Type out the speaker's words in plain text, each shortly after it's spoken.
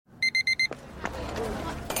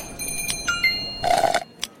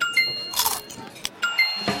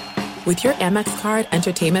With your Amex card,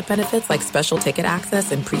 entertainment benefits like special ticket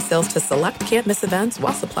access and pre-sales to select can't-miss events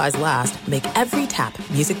while supplies last make every tap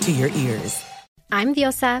music to your ears. I'm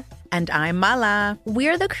Diosa. And I'm Mala.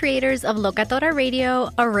 We're the creators of Locatora Radio,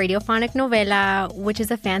 a radiophonic novela, which is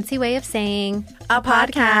a fancy way of saying a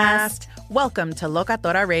podcast. Welcome to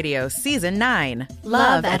Locatora Radio Season 9,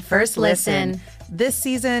 Love at First Listen. This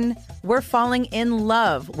season, we're falling in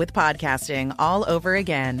love with podcasting all over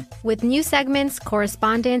again. With new segments,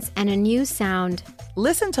 correspondence, and a new sound.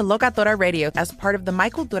 Listen to Locatora Radio as part of the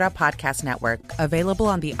Michael Dura Podcast Network, available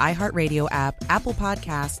on the iHeartRadio app, Apple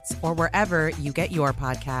Podcasts, or wherever you get your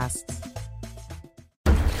podcasts.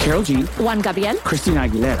 Carol G, Juan Gabriel, Christina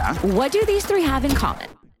Aguilera. What do these three have in common?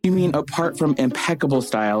 You mean apart from impeccable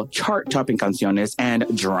style, chart-topping canciones, and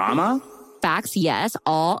drama? Facts, yes,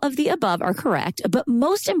 all of the above are correct, but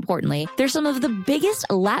most importantly, they're some of the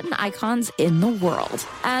biggest Latin icons in the world.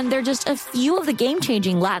 And they're just a few of the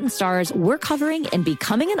game-changing Latin stars we're covering in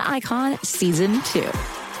Becoming an Icon Season 2.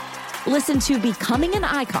 Listen to Becoming an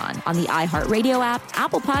Icon on the iHeartRadio app,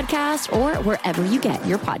 Apple Podcasts, or wherever you get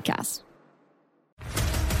your podcasts.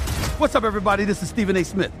 What's up, everybody? This is Stephen A.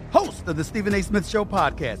 Smith, host of the Stephen A. Smith Show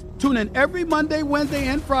podcast. Tune in every Monday, Wednesday,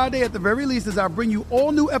 and Friday at the very least as I bring you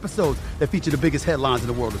all new episodes that feature the biggest headlines in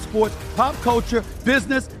the world of sports, pop culture,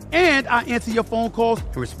 business, and I answer your phone calls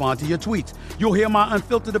and respond to your tweets. You'll hear my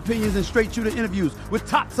unfiltered opinions and straight-shooter interviews with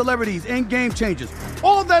top celebrities and game changers.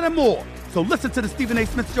 All of that and more. So listen to the Stephen A.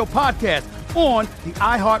 Smith Show podcast on the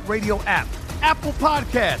iHeartRadio app, Apple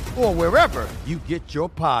Podcasts, or wherever you get your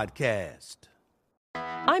podcast.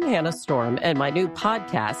 I'm Hannah Storm, and my new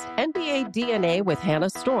podcast, NBA DNA with Hannah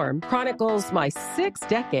Storm, chronicles my 6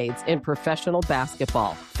 decades in professional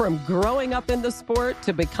basketball. From growing up in the sport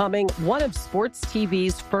to becoming one of sports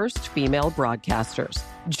TV's first female broadcasters.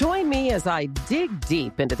 Join me as I dig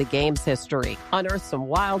deep into the game's history, unearth some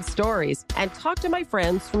wild stories, and talk to my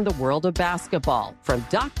friends from the world of basketball, from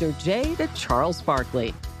Dr. J to Charles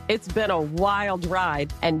Barkley. It's been a wild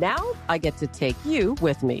ride, and now I get to take you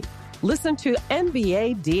with me. Listen to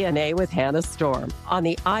NBA DNA with Hannah Storm on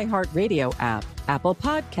the iHeartRadio app, Apple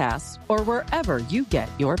Podcasts, or wherever you get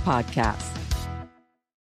your podcasts.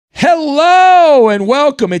 Hello and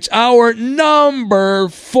welcome. It's hour number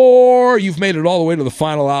 4. You've made it all the way to the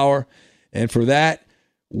final hour, and for that,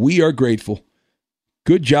 we are grateful.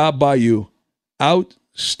 Good job by you.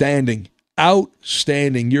 Outstanding.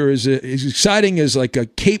 Outstanding. You're as exciting as like a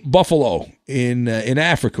Cape buffalo in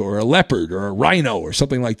Africa, or a leopard, or a rhino, or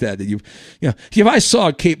something like that. If I saw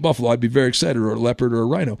a Cape buffalo, I'd be very excited, or a leopard, or a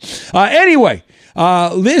rhino. Anyway,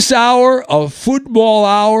 this hour, a football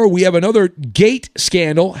hour, we have another gate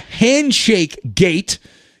scandal, handshake gate,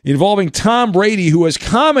 involving Tom Brady, who has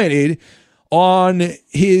commented on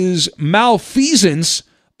his malfeasance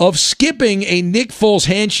of skipping a Nick Foles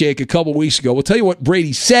handshake a couple weeks ago. We'll tell you what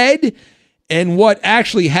Brady said and what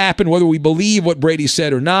actually happened, whether we believe what Brady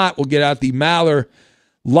said or not. We'll get out the Maller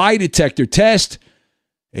lie detector test.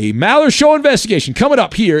 A Maller Show investigation coming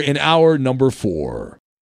up here in hour number 4.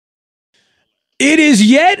 It is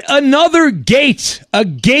yet another gate, a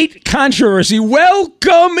gate controversy.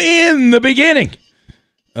 Welcome in the beginning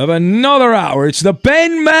of another hour. It's the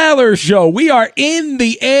Ben Maller Show. We are in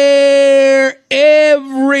the air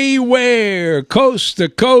everywhere, coast to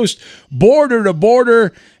coast, border to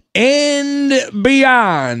border, and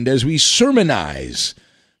beyond, as we sermonize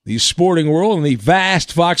the sporting world and the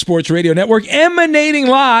vast Fox Sports Radio network, emanating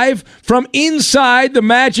live from inside the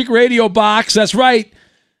Magic Radio box. That's right,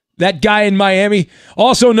 that guy in Miami,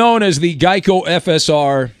 also known as the Geico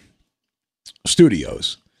FSR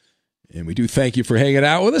Studios. And we do thank you for hanging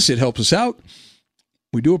out with us. It helps us out.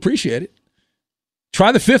 We do appreciate it.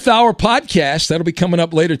 Try the 5th Hour podcast. That'll be coming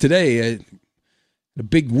up later today. A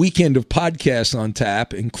big weekend of podcasts on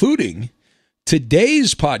tap, including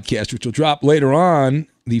today's podcast, which will drop later on,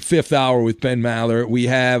 the 5th Hour with Ben Maller. We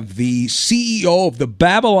have the CEO of the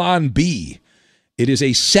Babylon Bee. It is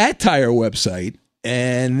a satire website,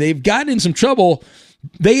 and they've gotten in some trouble.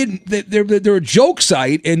 They're a joke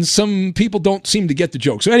site, and some people don't seem to get the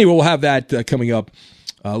joke. So anyway, we'll have that coming up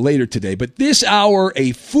later today. But this hour,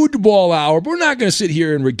 a football hour, but we're not going to sit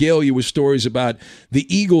here and regale you with stories about the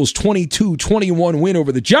Eagles' 22-21 win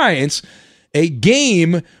over the Giants, a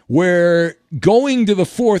game where going to the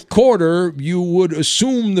fourth quarter, you would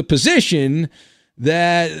assume the position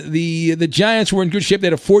that the Giants were in good shape. They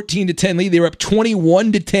had a 14-10 lead. They were up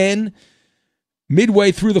 21-10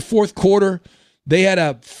 midway through the fourth quarter. They had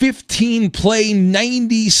a 15-play,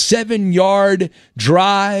 97-yard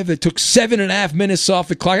drive that took 7.5 minutes off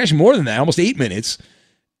the clock. Actually, more than that, almost 8 minutes.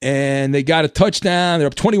 And they got a touchdown. They're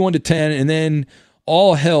up 21-10, and then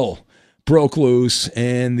all hell broke loose,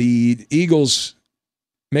 and the Eagles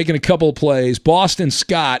making a couple of plays. Boston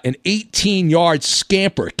Scott, an 18-yard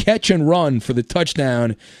scamper, catch and run for the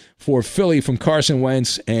touchdown for Philly from Carson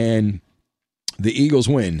Wentz, and the Eagles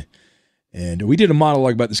win. And we did a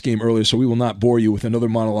monologue about this game earlier, so we will not bore you with another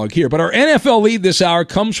monologue here. But our NFL lead this hour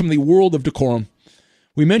comes from the world of decorum.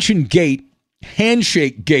 We mentioned gate,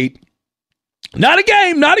 handshake gate. Not a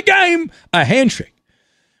game, a handshake.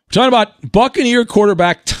 We're talking about Buccaneer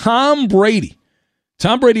quarterback Tom Brady.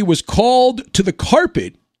 Tom Brady was called to the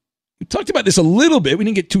carpet. We talked about this a little bit. We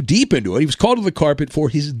didn't get too deep into it. He was called to the carpet for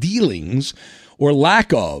his dealings or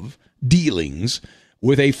lack of dealings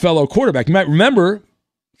with a fellow quarterback. You might remember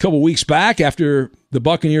a couple weeks back after the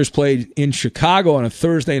Buccaneers played in Chicago on a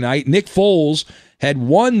Thursday night, Nick Foles had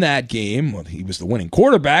won that game. Well, he was the winning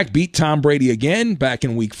quarterback, beat Tom Brady again back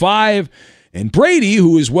in week 5. And Brady,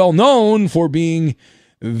 who is well known for being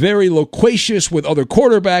very loquacious with other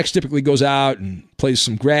quarterbacks, typically goes out and plays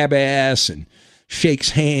some grab ass and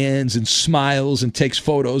shakes hands and smiles and takes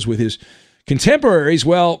photos with his contemporaries.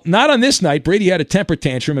 Well, not on this night. Brady had a temper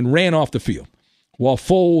tantrum and ran off the field, while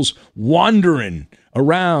Foles wandering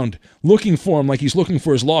around looking for him like he's looking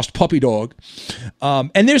for his lost puppy dog.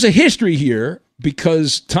 And there's a history here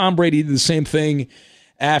because Tom Brady did the same thing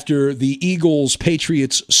after the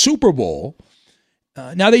Eagles-Patriots Super Bowl.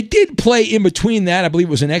 Now, they did play in between that. I believe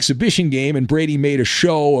it was an exhibition game, and Brady made a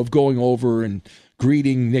show of going over and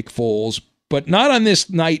greeting Nick Foles, but not on this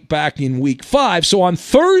night back in week 5. So on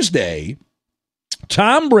Thursday,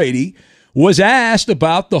 Tom Brady was asked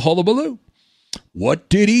about the hullabaloo. What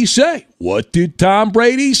did he say? What did Tom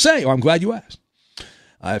Brady say? Oh, I'm glad you asked.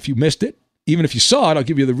 If you missed it, even if you saw it, I'll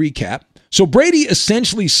give you the recap. So Brady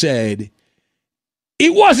essentially said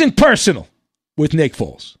it wasn't personal with Nick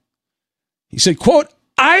Foles. He said, quote,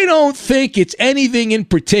 I don't think it's anything in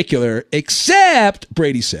particular, except,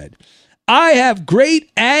 Brady said, I have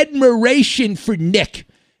great admiration for Nick,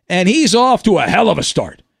 and he's off to a hell of a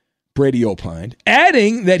start, Brady opined,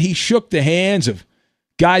 adding that he shook the hands of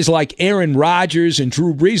guys like Aaron Rodgers and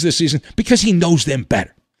Drew Brees this season because he knows them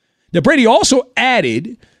better. Now, Brady also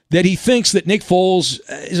added that he thinks that Nick Foles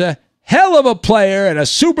is a hell of a player and a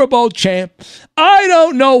Super Bowl champ. I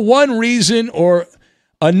don't know one reason or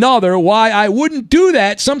another why I wouldn't do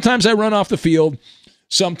that. Sometimes I run off the field.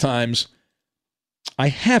 Sometimes I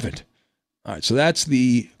haven't. All right, so that's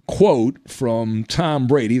the quote from Tom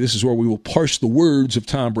Brady. This is where we will parse the words of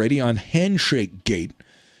Tom Brady on Handshake Gate.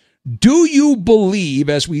 Do you believe,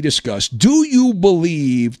 as we discussed, do you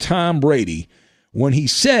believe Tom Brady when he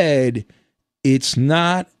said it's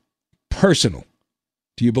not personal?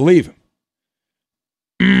 Do you believe him?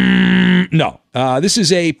 No. This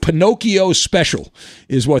is a Pinocchio special,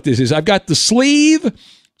 is what this is. I've got the sleeve,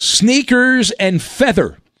 sneakers, and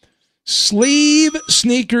feather. Sleeve,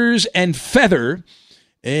 sneakers, and feather.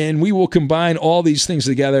 And we will combine all these things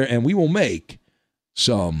together, and we will make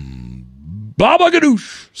some baba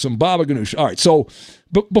ganoush. Some baba ganoush. All right, so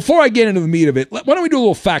before I get into the meat of it, why don't we do a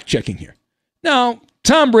little fact-checking here? Now,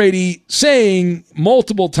 Tom Brady saying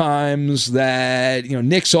multiple times that,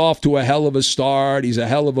 Nick's off to a hell of a start, he's a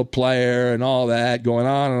hell of a player, and all that, going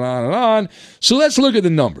on and on and on. So let's look at the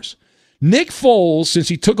numbers. Nick Foles, since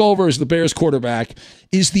he took over as the Bears quarterback,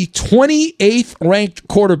 is the 28th ranked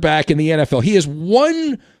quarterback in the NFL. He is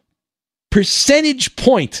 1 percentage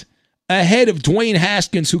point ahead of Dwayne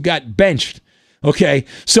Haskins, who got benched. Okay,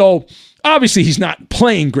 so obviously he's not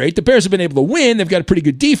playing great. The Bears have been able to win. They've got a pretty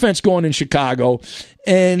good defense going in Chicago.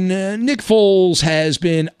 And Nick Foles has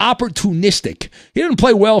been opportunistic. He didn't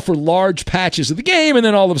play well for large patches of the game, and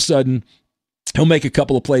then all of a sudden he'll make a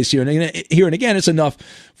couple of plays here and again. It's enough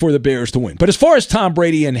for the Bears to win. But as far as Tom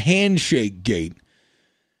Brady and Handshake Gate,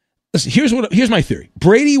 listen, here's my theory.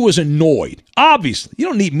 Brady was annoyed. Obviously, you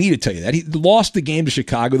don't need me to tell you that. He lost the game to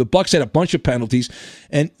Chicago. The Bucs had a bunch of penalties,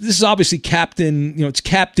 and this is obviously captain. It's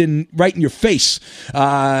captain right in your face.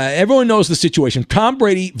 Everyone knows the situation. Tom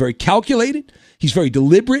Brady, very calculated. He's very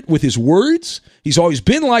deliberate with his words. He's always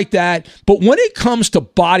been like that. But when it comes to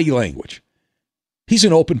body language, he's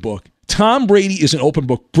an open book. Tom Brady is an open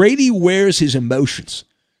book. Brady wears his emotions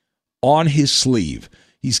on his sleeve.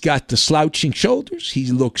 He's got the slouching shoulders.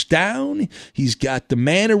 He looks down. He's got the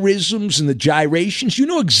mannerisms and the gyrations. You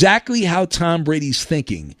know exactly how Tom Brady's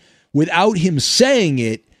thinking without him saying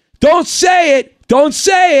it. Don't say it. Don't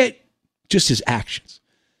say it. Just his actions.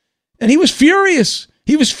 And he was furious.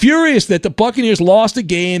 He was furious that the Buccaneers lost a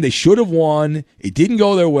game they should have won. It didn't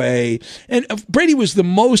go their way. And Brady was the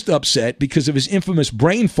most upset because of his infamous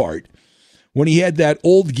brain fart when he had that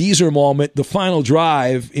old geezer moment, the final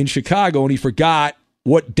drive in Chicago, and he forgot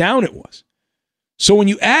what down it was. So when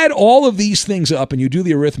you add all of these things up and you do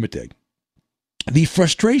the arithmetic, the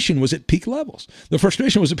frustration was at peak levels.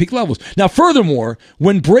 Now, furthermore,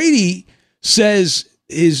 when Brady says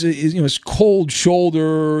his cold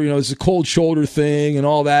shoulder, it's a cold shoulder thing and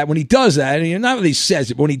all that, when he does that, and not that he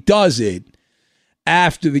says it, but when he does it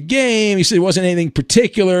after the game, he said it wasn't anything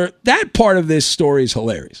particular. That part of this story is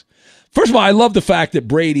hilarious. First of all, I love the fact that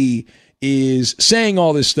Brady is saying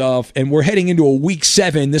all this stuff, and we're heading into a week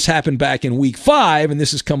 7. This happened back in week 5, and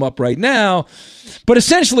this has come up right now. But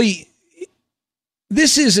essentially,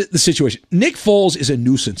 this is the situation. Nick Foles is a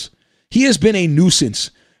nuisance. He has been a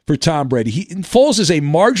nuisance for Tom Brady. Foles is a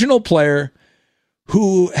marginal player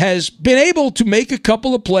who has been able to make a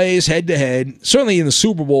couple of plays head-to-head. Certainly in the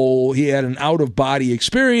Super Bowl, he had an out-of-body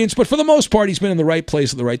experience, but for the most part, he's been in the right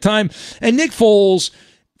place at the right time. And Nick Foles,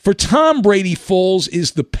 for Tom Brady, Foles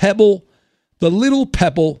is the pebble, the little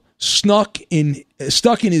pebble stuck in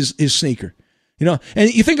his sneaker. And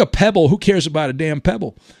you think a pebble, who cares about a damn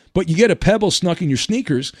pebble? But you get a pebble snuck in your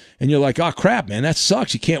sneakers, and you're like, oh, crap, man, that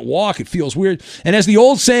sucks. You can't walk. It feels weird. And as the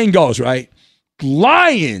old saying goes, right,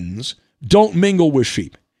 lions don't mingle with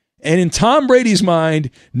sheep. And in Tom Brady's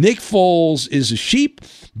mind, Nick Foles is a sheep.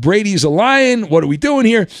 Brady's a lion. What are we doing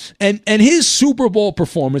here? And his Super Bowl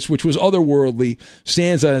performance, which was otherworldly,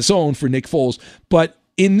 stands on its own for Nick Foles. But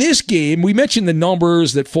in this game, we mentioned the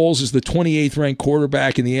numbers that Foles is the 28th ranked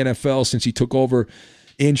quarterback in the NFL since he took over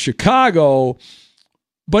in Chicago.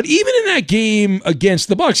 But even in that game against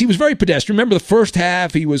the Bucs, he was very pedestrian. Remember the first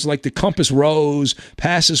half, he was like the compass rose.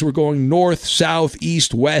 Passes were going north, south,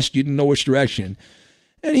 east, west. You didn't know which direction.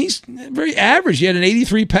 And he's very average. He had an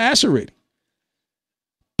 83 passer rating.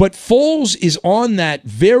 But Foles is on that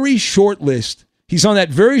very short list. He's on that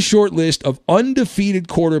very short list of undefeated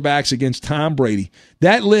quarterbacks against Tom Brady.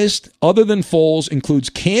 That list, other than Foles, includes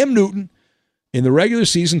Cam Newton in the regular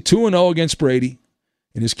season, 2-0 against Brady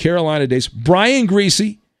in his Carolina days, Brian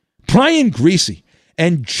Greasy,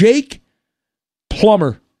 and Jake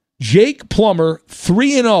Plummer. Jake Plummer,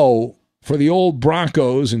 3-0 for the old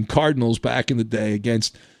Broncos and Cardinals back in the day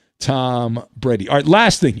against Tom Brady. All right,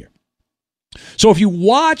 last thing here. So if you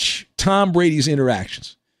watch Tom Brady's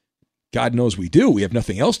interactions, God knows we do. We have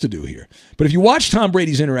nothing else to do here. But if you watch Tom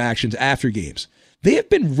Brady's interactions after games, they have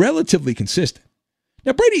been relatively consistent.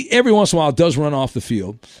 Now, Brady every once in a while does run off the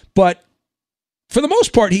field, but for the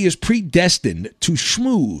most part, he is predestined to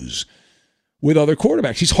schmooze with other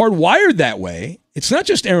quarterbacks. He's hardwired that way. It's not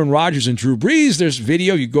just Aaron Rodgers and Drew Brees. There's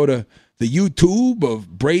video. You go to the YouTube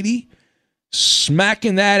of Brady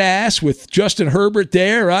smacking that ass with Justin Herbert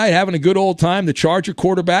there, right? Having a good old time, the Charger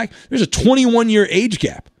quarterback. There's a 21-year age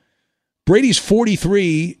gap. Brady's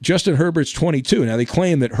 43, Justin Herbert's 22. Now, they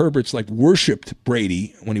claim that Herbert's like worshipped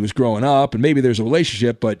Brady when he was growing up, and maybe there's a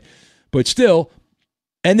relationship, but still.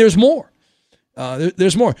 And there's more.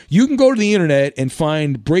 There's more. You can go to the internet and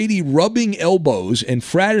find Brady rubbing elbows and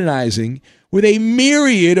fraternizing with a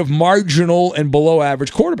myriad of marginal and below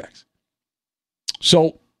average quarterbacks.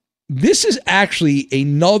 So this is actually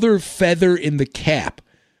another feather in the cap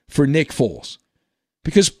for Nick Foles,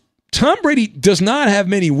 because Tom Brady does not have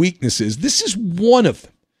many weaknesses. This is one of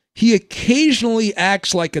them. He occasionally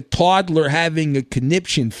acts like a toddler having a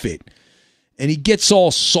conniption fit, and he gets all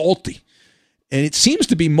salty. And it seems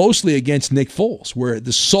to be mostly against Nick Foles, where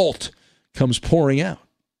the salt comes pouring out.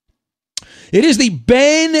 It is the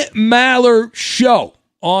Ben Maller Show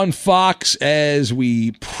on Fox as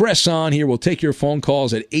we press on here. We'll take your phone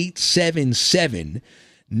calls at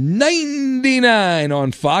 877-99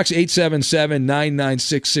 on Fox,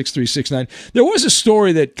 877-996-6369. There was a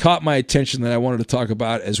story that caught my attention that I wanted to talk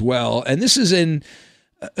about as well. And this is a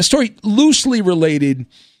story loosely related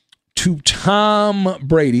to Tom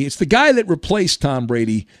Brady. It's the guy that replaced Tom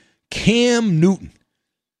Brady, Cam Newton.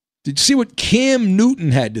 Did you see what Cam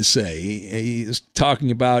Newton had to say? He was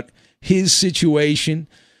talking about his situation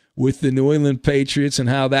with the New England Patriots and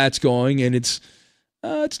how that's going, and it's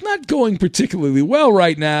not going particularly well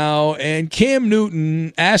right now. And Cam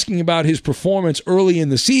Newton asking about his performance early in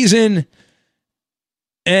the season,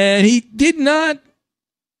 and he did not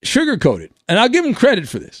sugarcoat it. And I'll give him credit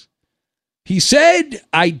for this. He said,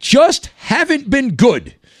 "I just haven't been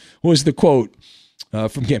good," was the quote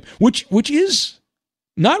from Cam, which is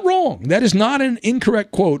not wrong. That is not an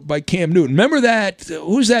incorrect quote by Cam Newton. Remember that,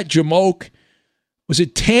 who's that Jamoke? Was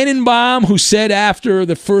it Tannenbaum who said after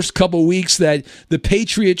the first couple weeks that the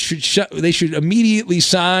Patriots should immediately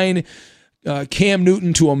sign Cam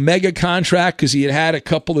Newton to a mega contract because he had a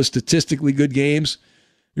couple of statistically good games?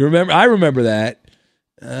 You remember? I remember that.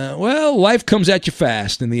 Well, life comes at you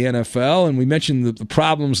fast in the NFL, and we mentioned the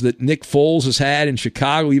problems that Nick Foles has had in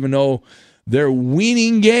Chicago, even though they're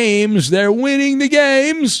winning games. They're winning the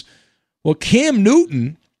games. Well, Cam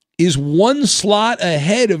Newton is one slot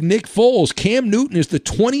ahead of Nick Foles. Cam Newton is the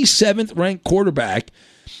 27th ranked quarterback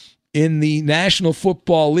in the National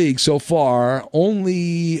Football League so far.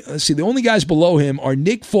 The only guys below him are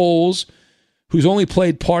Nick Foles, who's only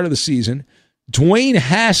played part of the season, Dwayne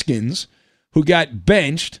Haskins, who got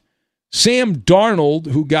benched, Sam Darnold,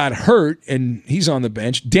 who got hurt, and he's on the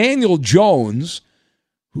bench, Daniel Jones,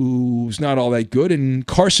 who's not all that good, and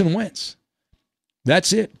Carson Wentz.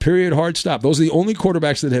 That's it. Period. Hard stop. Those are the only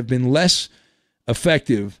quarterbacks that have been less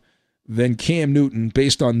effective than Cam Newton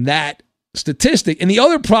based on that statistic. And the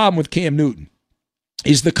other problem with Cam Newton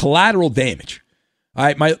is the collateral damage. All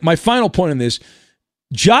right, my final point on this,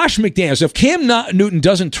 Josh McDaniels, if Cam Newton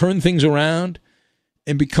doesn't turn things around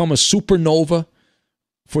and become a supernova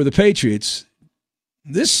for the Patriots,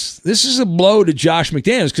 this is a blow to Josh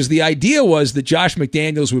McDaniels, because the idea was that Josh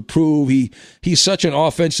McDaniels would prove he's such an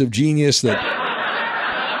offensive genius that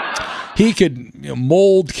he could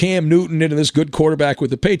mold Cam Newton into this good quarterback with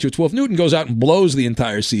the Patriots. Well, if Newton goes out and blows the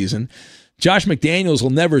entire season, Josh McDaniels will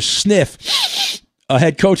never sniff a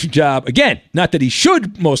head coaching job again. Not that he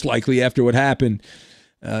should, most likely, after what happened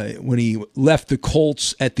when he left the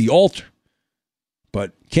Colts at the altar.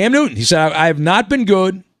 But Cam Newton, he said, I have not been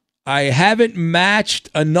good. I haven't matched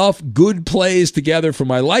enough good plays together for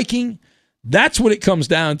my liking. That's what it comes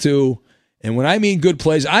down to. And when I mean good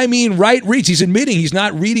plays, I mean right reads. He's admitting he's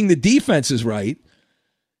not reading the defenses right.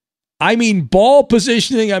 I mean ball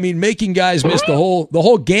positioning. I mean making guys miss the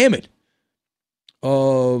whole gamut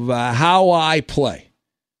of how I play.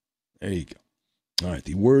 There you go. All right,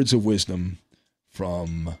 the words of wisdom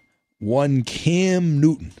from one Cam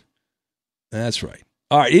Newton. That's right.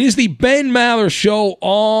 All right, it is the Ben Maller Show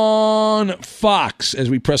on Fox. As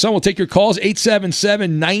we press on, we'll take your calls,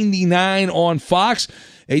 877-99 on Fox,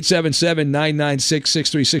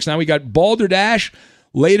 877-996-6369. We got Balderdash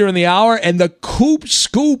later in the hour, and the Coop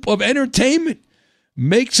Scoop of entertainment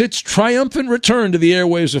makes its triumphant return to the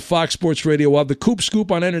airwaves of Fox Sports Radio. We'll have the Coop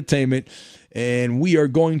Scoop on entertainment, and we are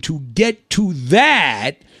going to get to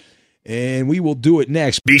that, and we will do it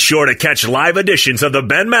next. Be sure to catch live editions of the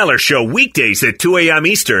Ben Maller Show weekdays at 2 a.m.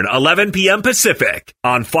 Eastern, 11 p.m. Pacific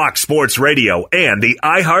on Fox Sports Radio and the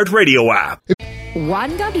iHeartRadio app.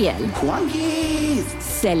 Juan Gabriel. Juanquis.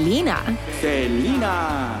 Selena.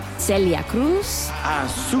 Selena. Celia Cruz.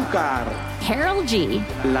 Azúcar. Harold G.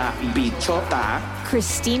 La Bichota.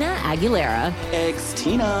 Christina Aguilera.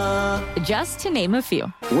 Ex-Tina. Just to name a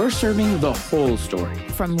few. We're serving the whole story.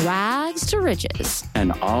 From rags to riches.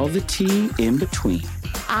 And all the tea in between.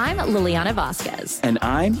 I'm Liliana Vasquez. And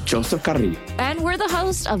I'm Joseph Carrillo. And we're the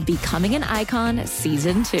host of Becoming an Icon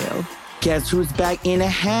Season 2. Guess who's back in the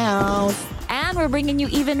house? And we're bringing you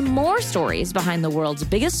even more stories behind the world's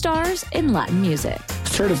biggest stars in Latin music.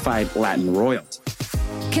 Certified Latin royalty.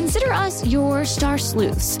 Consider us your star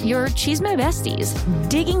sleuths, your chisme besties,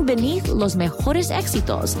 digging beneath los mejores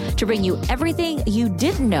éxitos to bring you everything you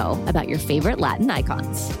didn't know about your favorite Latin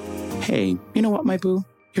icons. Hey, you know what, my boo?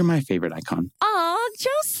 You're my favorite icon. Aw,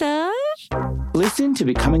 Joseph. Listen to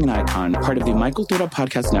Becoming an Icon, part of the Michael Dura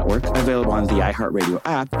Podcast Network, available on the iHeartRadio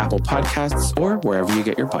app, Apple Podcasts, or wherever you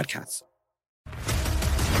get your podcasts.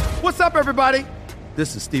 What's up, everybody?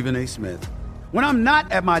 This is Stephen A. Smith. When I'm not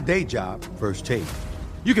at my day job, First Take,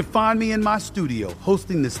 you can find me in my studio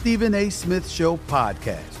hosting the Stephen A. Smith Show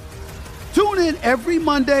podcast. Tune in every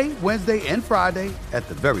Monday, Wednesday, and Friday, at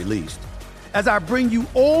the very least, as I bring you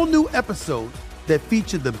all new episodes that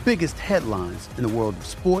feature the biggest headlines in the world of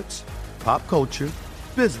sports, pop culture,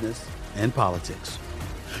 business, and politics.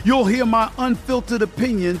 You'll hear my unfiltered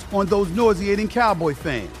opinions on those nauseating Cowboy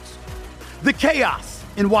fans, the chaos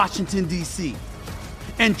in Washington, D.C.,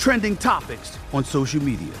 and trending topics on social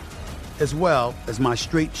media, as well as my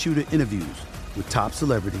straight shooter interviews with top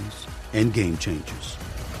celebrities and game changers.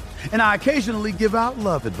 And I occasionally give out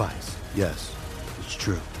love advice. Yes, it's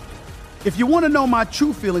true. If you want to know my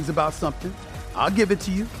true feelings about something, I'll give it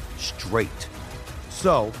to you straight.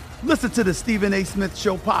 So listen to the Stephen A. Smith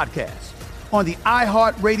Show podcast on the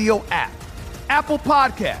iHeartRadio app, Apple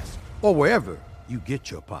Podcasts, or wherever you get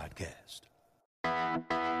your podcast.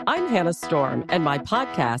 I'm Hannah Storm, and my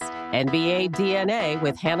podcast, NBA DNA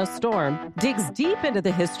with Hannah Storm, digs deep into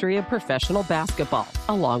the history of professional basketball,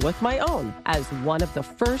 along with my own, as one of the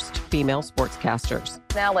first female sportscasters.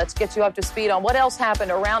 Now let's get you up to speed on what else happened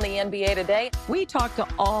around the NBA today. We talk to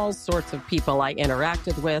all sorts of people I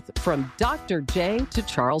interacted with, from Dr. J to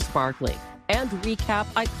Charles Barkley, and recap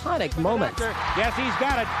iconic moments. Yes, he's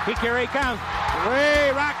got it. Here he comes.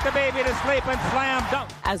 Way rock the baby to sleep and slam dunk.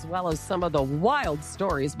 As well as some of the wild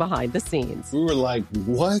stories behind the scenes. We were like,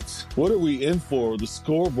 what? What are we in for? The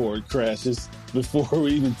scoreboard crashes before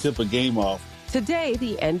we even tip a game off. Today,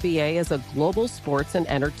 the NBA is a global sports and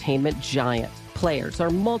entertainment giant. Players are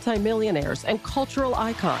multimillionaires and cultural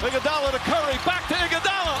icons. Iguodala to Curry, back to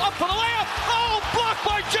Iguodala, up for the layup. Oh, blocked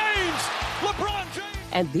by James. LeBron James.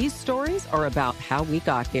 And these stories are about how we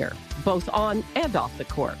got here, both on and off the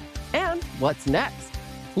court. And what's next?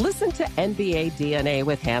 Listen to NBA DNA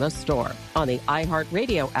with Hannah Storm on the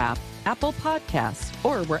iHeartRadio app, Apple Podcasts,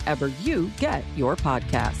 or wherever you get your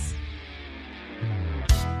podcasts.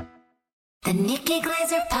 The Nikki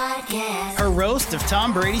Glaser Podcast. Her roast of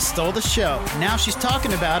Tom Brady stole the show. Now she's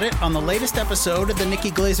talking about it on the latest episode of the Nikki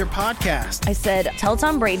Glaser Podcast. I said, tell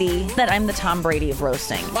Tom Brady that I'm the Tom Brady of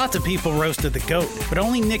roasting. Lots of people roasted the GOAT, but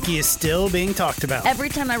only Nikki is still being talked about. Every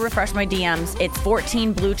time I refresh my DMs, it's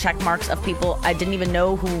 14 blue check marks of people I didn't even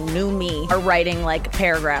know who knew me are writing like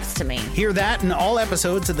paragraphs to me. Hear that in all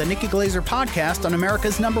episodes of the Nikki Glaser Podcast on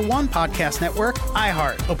America's #1 podcast network,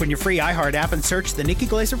 iHeart. Open your free iHeart app and search the Nikki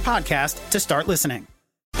Glaser Podcast to start listening.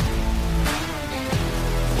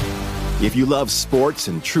 If you love sports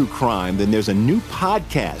and true crime, then there's a new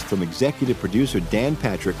podcast from executive producer Dan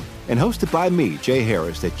Patrick and hosted by me, Jay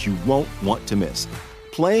Harris, that you won't want to miss.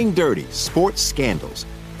 Playing Dirty: Sports Scandals.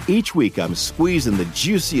 Each week, I'm squeezing the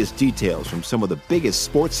juiciest details from some of the biggest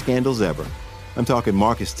sports scandals ever. I'm talking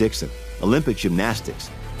Marcus Dixon, Olympic gymnastics,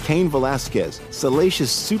 Cain Velasquez, salacious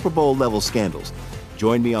Super Bowl-level scandals.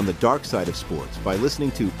 Join me on the dark side of sports by listening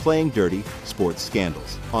to Playing Dirty: Sports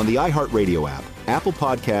Scandals on the iHeartRadio app, Apple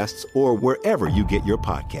Podcasts, or wherever you get your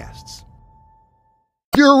podcasts.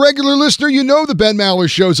 If you're a regular listener, you know the Ben Maller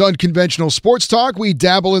Show's unconventional sports talk. We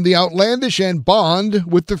dabble in the outlandish and bond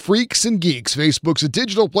with the freaks and geeks. Facebook's a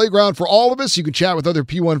digital playground for all of us. You can chat with other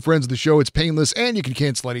P1 friends of the show. It's painless, and you can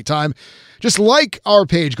cancel anytime. Just like our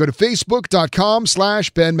page. Go to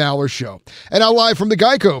facebook.com/Ben Maller Show. And now live from the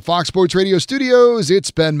Geico Fox Sports Radio studios,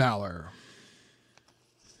 it's Ben Maller.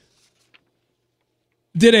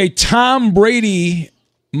 Did a Tom Brady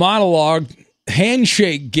monologue,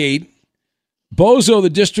 handshake gate. Bozo, the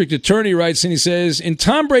district attorney, writes, and he says, in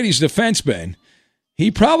Tom Brady's defense, Ben, he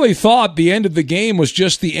probably thought the end of the game was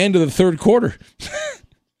just the end of the third quarter.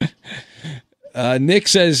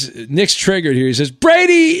 Nick's triggered here. He says,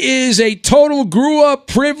 Brady is a total grew-up,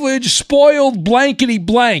 privileged, spoiled blankety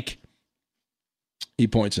blank. He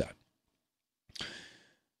points out.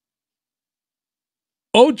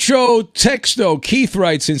 Ocho Texto, Keith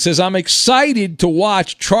writes and says, I'm excited to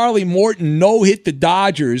watch Charlie Morton no-hit the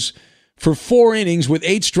Dodgers for 4 innings with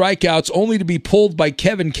 8 strikeouts, only to be pulled by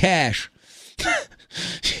Kevin Cash.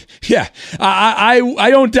 Yeah, I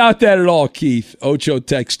don't doubt that at all, Keith. Ocho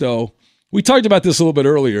Texto. We talked about this a little bit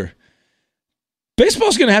earlier.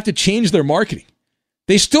 Baseball's going to have to change their marketing.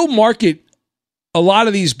 They still market a lot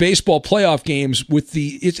of these baseball playoff games with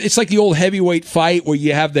it's like the old heavyweight fight where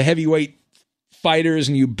you have the heavyweight fighters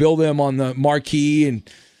and you build them on the marquee, and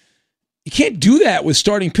you can't do that with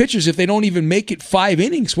starting pitchers if they don't even make it 5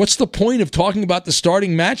 innings. What's the point of talking about the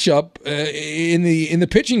starting matchup in the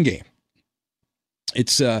pitching game?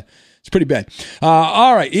 It's pretty bad.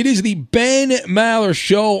 All right, it is the Ben Maller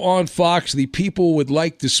Show on Fox. The people would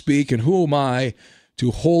like to speak, and who am I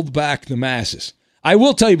to hold back the masses? I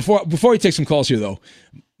will tell you before we take some calls here, though.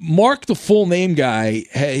 Mark, the full name guy,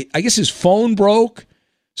 hey, I guess his phone broke,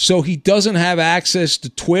 so he doesn't have access to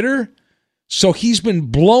Twitter. So he's been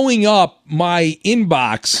blowing up my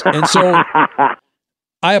inbox, and so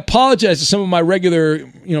I apologize to some of my regular,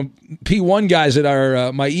 P1 guys that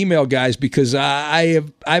are my email guys, because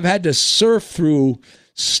I've had to surf through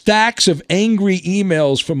stacks of angry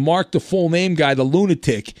emails from Mark, the full name guy, the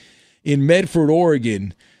lunatic in Medford,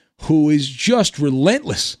 Oregon, who is just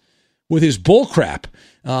relentless with his bullcrap.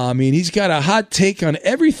 He's got a hot take on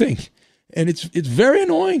everything, and it's very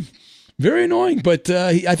annoying. Very annoying, but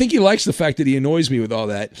I think he likes the fact that he annoys me with all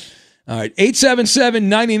that. All right,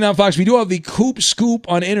 877-99 Fox. We do have the Coop Scoop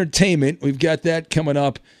on entertainment. We've got that coming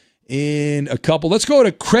up in a couple. Let's go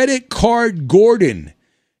to Credit Card Gordon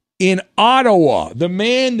in Ottawa, the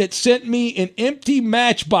man that sent me an empty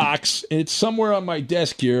Matchbox, and it's somewhere on my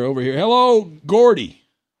desk here, over here. Hello, Gordy.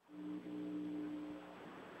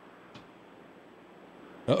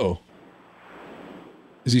 Uh-oh.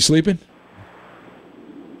 Is he sleeping?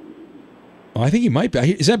 Oh, I think he might be.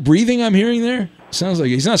 Is that breathing I'm hearing there? Sounds like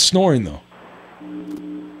he's not snoring, though.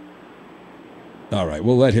 All right,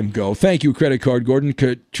 we'll let him go. Thank you, Credit Card Gordon.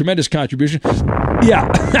 Tremendous contribution. Yeah.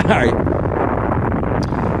 All right.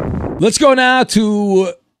 Let's go now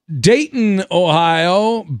to Dayton,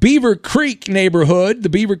 Ohio. Beaver Creek neighborhood. The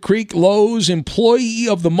Beaver Creek Lowe's Employee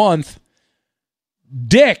of the Month.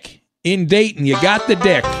 Dick in Dayton. You got the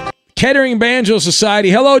Dick. Kettering Banjo Society.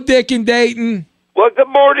 Hello, Dick in Dayton. Well, good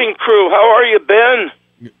morning, crew. How are you, Ben?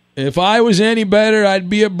 If I was any better, I'd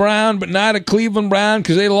be a Brown, but not a Cleveland Brown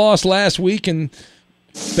because they lost last week, and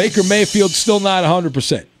Baker Mayfield's still not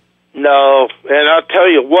 100%. No, and I'll tell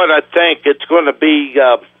you what I think it's going to be.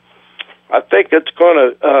 I think it's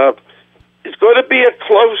going to be a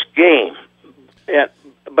close game,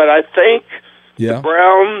 but I think the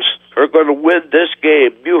Browns are going to win this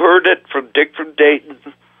game. You heard it from Dick from Dayton.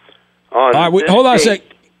 All right, hold on a sec.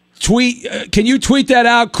 Can you tweet that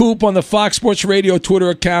out, Coop, on the Fox Sports Radio Twitter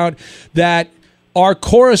account that our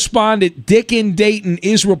correspondent Dick in Dayton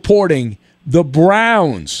is reporting the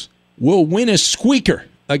Browns will win a squeaker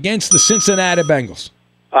against the Cincinnati Bengals?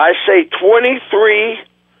 I say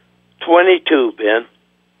 23-22, Ben.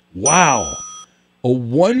 Wow. A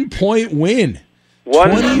 1-point win.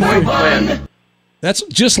 1-point win. That's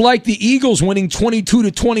just like the Eagles winning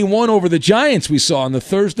 22-21 over the Giants we saw in the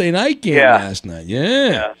Thursday night game last night.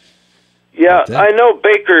 Yeah. I know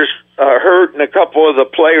Baker's hurt and a couple of the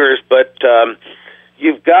players, but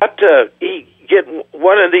you've got to get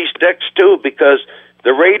one of these next two because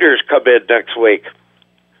the Raiders come in next week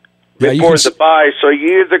before the bye. So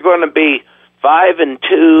you're either going to be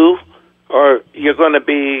 5-2 or you're going to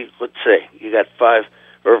be, let's say, you got 5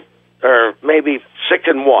 or maybe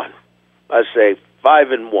 6-1. I say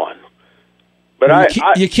 5-1. But well,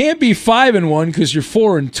 you can't be 5-1 because you're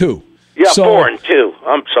 4-2. Yeah, so, 4-2.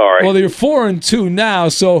 I'm sorry. Well, you're 4-2 now,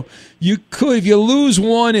 so you could, if you lose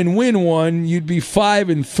one and win one, you'd be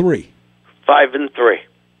 5-3. 5-3.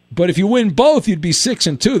 But if you win both, you'd be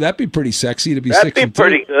 6-2. That'd be pretty sexy to be 6-2. That'd be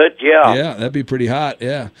pretty good. Yeah. Yeah, that'd be pretty hot.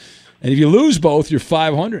 Yeah. And if you lose both, you're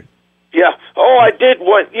 500. Yeah. Oh, I did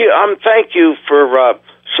want you. Thank you for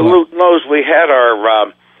saluting those. We had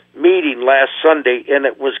our meeting last Sunday, and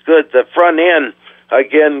it was good. The front end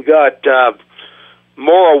again got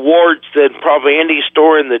more awards than probably any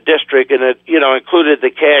store in the district, and it included the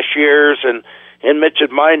cashiers and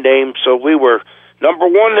mentioned my name. So we were number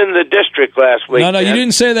one in the district last week. No, you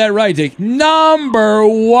didn't say that right, Dick. Number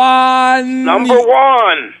one. Number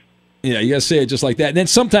one. Yeah, you got to say it just like that. And then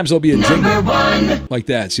sometimes there'll be a jingle like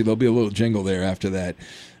that. See, there'll be a little jingle there after that.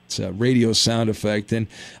 It's a radio sound effect. And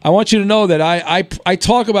I want you to know that I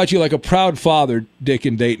talk about you like a proud father, Dick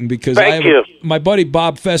in Dayton, because my buddy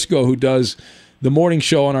Bob Fesco, who does the morning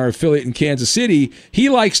show on our affiliate in Kansas City, he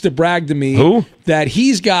likes to brag to me that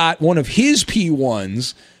he's got one of his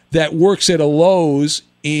P1s that works at a Lowe's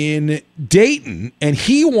in Dayton, and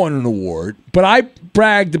he won an award. But I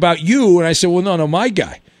bragged about you, and I said, well, no, my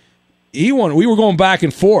guy. He won. We were going back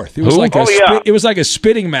and forth. It was it was like a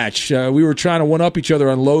spitting match. We were trying to one up each other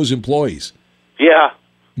on Lowe's employees. Yeah,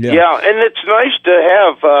 and it's nice to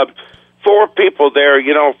have 4 people there.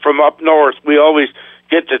 From up north, we always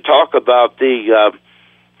get to talk about the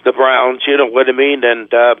Browns. You know what I mean?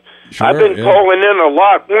 And I've been calling in a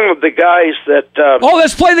lot. One of the guys that.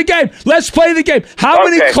 Let's play the game. Let's play the game. How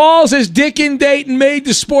many calls has Dick in Dayton made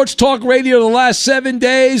to Sports Talk Radio the last 7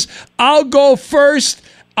 days? I'll go first.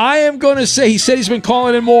 I am going to say, he said he's been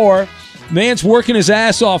calling in more. Man's working his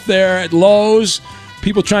ass off there at Lowe's.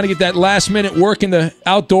 People trying to get that last minute work in the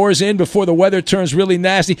outdoors in before the weather turns really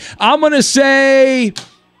nasty. I'm going to say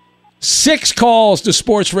 6 calls to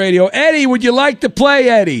Sports Radio. Eddie, would you like to play,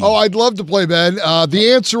 Eddie? Oh, I'd love to play, Ben.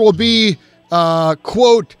 The answer will be,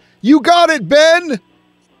 quote, "You got it, Ben."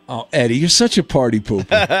 Oh, Eddie, you're such a party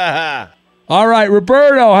pooper. All right,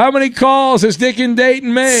 Roberto, how many calls has Dick in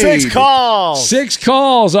Dayton made? 6 calls. 6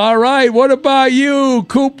 calls. All right. What about you,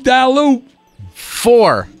 Coop Daloup?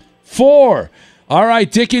 4. 4. All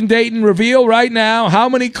right, Dick in Dayton, reveal right now how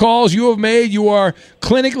many calls you have made. You are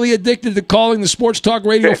clinically addicted to calling the Sports Talk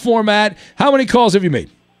Radio format. How many calls have you made?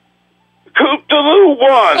 Coop Daloup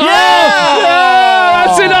 1. Yeah!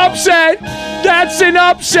 That's an upset. That's an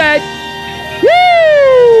upset. Woo!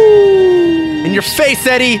 In your face,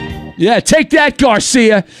 Eddie. Yeah, take that,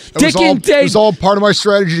 Garcia. Dick in Dayton. It was all part of my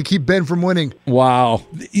strategy to keep Ben from winning. Wow.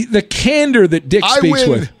 The candor that Dick speaks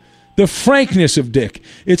with. The frankness of Dick.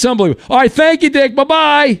 It's unbelievable. All right, thank you, Dick.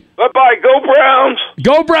 Bye-bye. Bye-bye. Go Browns.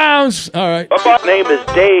 Go Browns. All right. My name is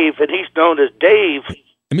Dave, and he's known as Dave.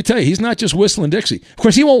 Let me tell you, he's not just whistling Dixie. Of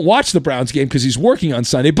course, he won't watch the Browns game because he's working on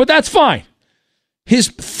Sunday, but that's fine. His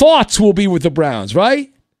thoughts will be with the Browns, right?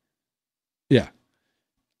 Yeah.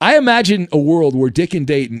 I imagine a world where Dick in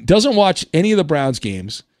Dayton doesn't watch any of the Browns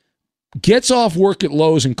games, gets off work at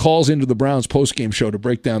Lowe's, and calls into the Browns postgame show to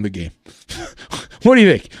break down the game. What do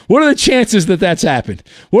you think? What are the chances that that's happened?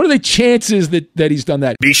 What are the chances that he's done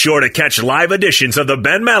that? Be sure to catch live editions of the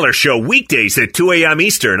Ben Maller Show weekdays at 2 a.m.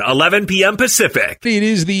 Eastern, 11 p.m. Pacific. It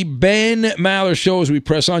is the Ben Maller Show as we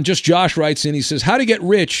press on. Just Josh writes in. He says, how to get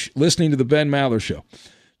rich listening to the Ben Maller Show.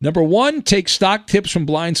 Number 1, take stock tips from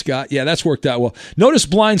Blind Scott. Yeah, that's worked out well. Notice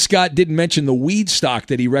Blind Scott didn't mention the weed stock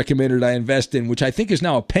that he recommended I invest in, which I think is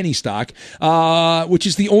now a penny stock, which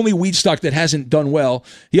is the only weed stock that hasn't done well.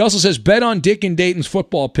 He also says bet on Dick and Dayton's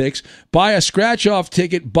football picks, buy a scratch-off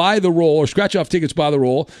ticket, buy the roll, or scratch-off tickets, buy the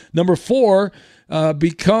roll. Number 4,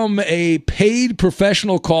 become a paid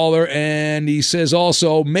professional caller, and he says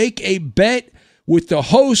also make a bet with the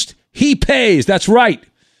host. He pays. That's right.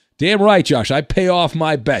 Damn right, Josh. I pay off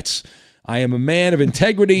my bets. I am a man of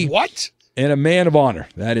integrity. What? And a man of honor.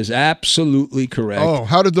 That is absolutely correct. Oh,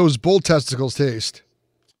 how did those bull testicles taste?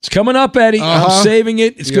 It's coming up, Eddie. I'm saving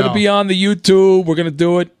it. It's going to be on the YouTube. We're going to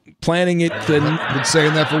do it. Planning it. I've been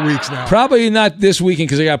saying that for weeks now. Probably not this weekend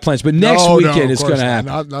because I got plans, but next weekend it's going to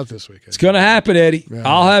happen. Not this weekend. It's going to happen, Eddie. Yeah.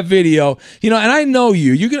 I'll have video. And I know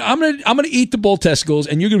you. I'm gonna eat the bull testicles,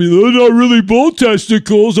 and you're gonna be, they're not really bull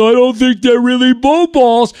testicles. I don't think they're really bull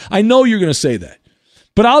balls. I know you're gonna say that,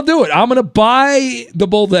 but I'll do it. I'm gonna buy the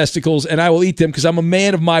bull testicles, and I will eat them because I'm a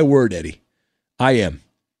man of my word, Eddie. I am.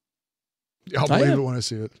 I'll believe it when I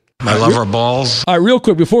see it. I love our balls. All right, real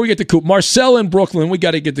quick, before we get to Coop, Marcel in Brooklyn, we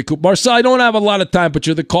got to get to Coop. Marcel, I don't have a lot of time, but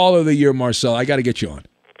you're the caller of the year, Marcel. I got to get you on.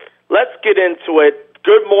 Let's get into it.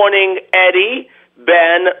 Good morning, Eddie,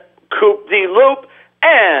 Ben, Coop D. Loop,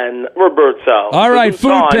 and Roberto. All right,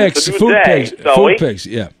 food picks. Food picks,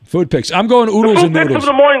 yeah. Food picks. I'm going oodles and noodles. noodles. Food picks of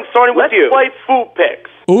the morning, starting with you. Let's play food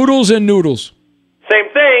picks. Oodles and noodles. Same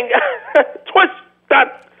thing. Twist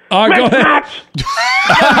that. All right, go ahead.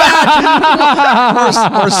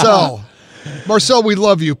 Marcel, we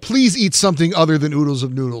love you. Please eat something other than oodles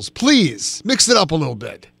of noodles. Please. Mix it up a little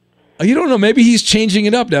bit. You don't know. Maybe he's changing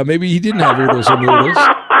it up now. Maybe he didn't have oodles and noodles.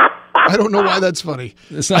 I don't know why that's funny.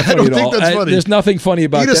 It's not funny at all. I don't think that's funny. There's nothing funny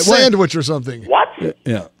about that. Eat a sandwich or something. What?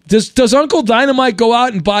 Yeah. Does Uncle Dynamite go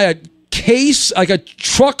out and buy a case, like a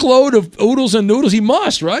truckload of oodles and noodles? He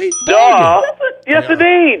must, right? Duh. Yes,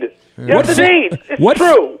 indeed. Yes, indeed. It's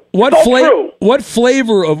true. What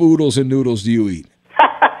flavor of oodles and noodles do you eat?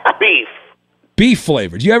 Beef. Beef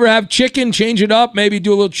flavor. Do you ever have chicken? Change it up. Maybe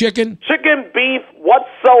do a little chicken. Chicken, beef,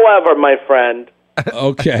 whatsoever, my friend.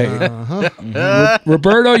 Okay.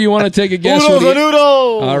 Roberto, you want to take a guess? Oodles and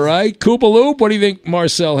noodles. All right. Koopaloop, what do you think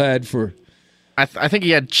Marcel had for? I think he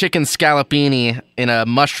had chicken scallopini in a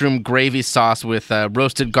mushroom gravy sauce with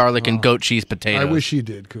roasted garlic and goat cheese potatoes. I wish he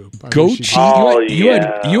did, Coop. Goat cheese?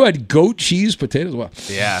 You had goat cheese potatoes? Well,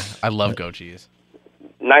 yeah, I love goat cheese.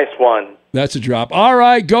 Nice one. That's a drop. All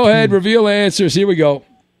right, go ahead. Reveal answers. Here we go.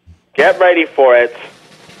 Get ready for it.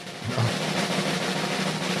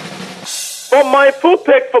 For my food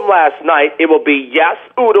pick from last night, it will be yes,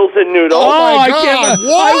 oodles and noodles. Oh my God!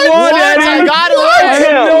 What? I won, Eddie. I got it I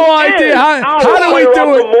have no idea. How do we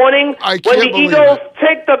do it? Morning when the Eagles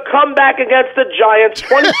take the comeback against the Giants,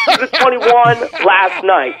 22-21 last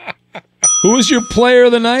night. Who was your player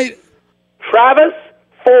of the night? Travis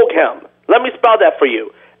Fulgham. Let me spell that for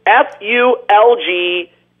you. Fulgham.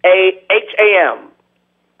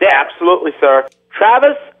 Yeah, absolutely, sir.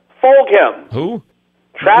 Travis Fulgham. Who?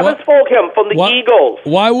 Travis Fulgham from the Eagles.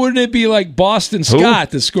 Why wouldn't it be like Boston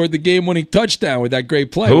Scott that scored the game-winning touchdown with that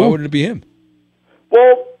great play? Why wouldn't it be him?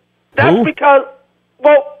 Well, that's because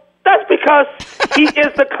he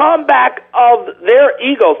is the comeback of their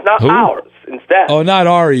Eagles, not ours, instead. Oh, not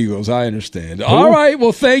our Eagles. I understand. All right.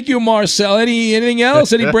 Well, thank you, Marcel. Anything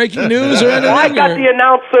else? Any breaking news or anything? I got the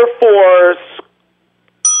announcer for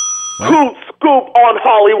Scoop on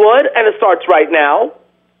Hollywood, and it starts right now.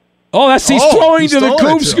 Oh, he's throwing to the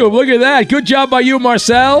Coop Scoop. Look at that. Good job by you,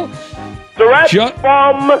 Marcel. Direct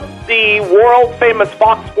from the world-famous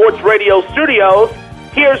Fox Sports Radio studios,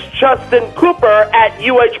 here's Justin Cooper at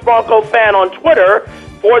UH Bronco Fan on Twitter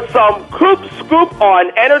for some Coop Scoop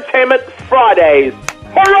on Entertainment Fridays.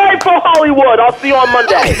 Hooray for Hollywood! I'll see you on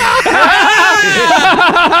Monday. That's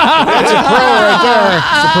a pro right there.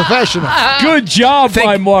 It's a professional. Good job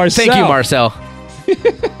by Marcel. Thank you, Marcel.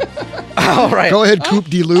 All right. Go ahead, Coop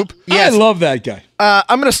D. Loop. Yes. I love that guy.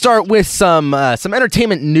 I'm going to start with some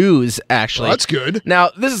entertainment news, actually. Well, that's good. Now,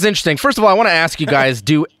 this is interesting. First of all, I want to ask you guys,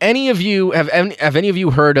 have any of you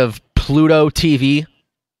heard of Pluto TV?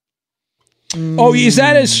 Oh, is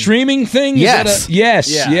that a streaming thing? Yes.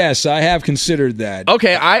 Yes, I have considered that.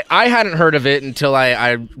 Okay, I hadn't heard of it until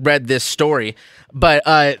I read this story. But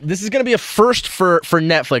this is going to be a first for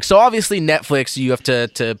Netflix. So obviously Netflix, you have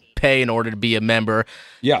to pay in order to be a member.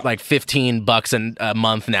 Yeah. Like $15 a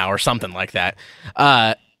month now or something like that.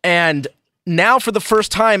 And now for the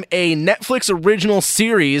first time, a Netflix original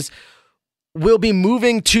series will be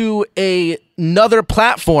moving to another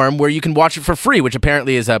platform where you can watch it for free, which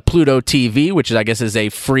apparently is Pluto TV, which I guess is a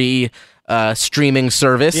free streaming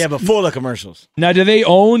service. Yeah, but full of commercials. Now, does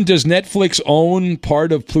Netflix own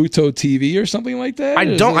part of Pluto TV or something like that? I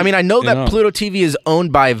know that Pluto TV is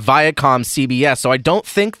owned by Viacom CBS, so I don't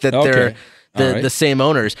think that they're the same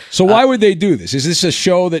owners. So why would they do this? Is this a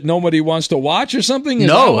show that nobody wants to watch or something?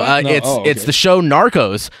 It's the show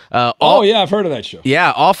Narcos. I've heard of that show.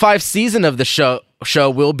 Yeah, all 5 seasons of the show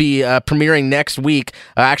will be premiering next week.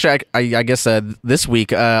 Actually, I guess this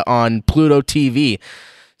week on Pluto TV.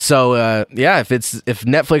 So if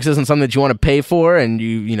Netflix isn't something that you want to pay for, and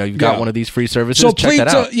you've got one of these free services, so check that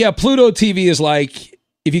out. Yeah, Pluto TV is like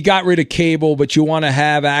if you got rid of cable, but you want to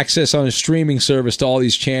have access on a streaming service to all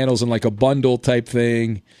these channels and like a bundle type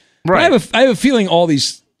thing. Right. I have a feeling all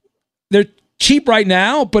these they're cheap right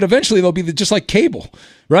now, but eventually they'll be just like cable,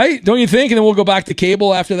 right? Don't you think? And then we'll go back to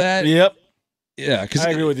cable after that. Yep. Yeah, I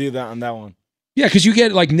agree with you on that one. Yeah, because you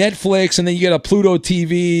get like Netflix, and then you get a Pluto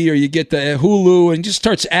TV, or you get the Hulu, and it just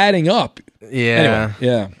starts adding up. Yeah.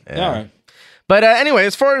 Anyway, yeah. All right. But anyway,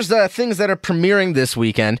 as far as things that are premiering this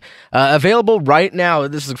weekend, available right now,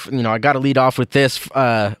 this is, I got to lead off with this.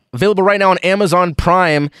 Available right now on Amazon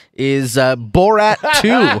Prime is Borat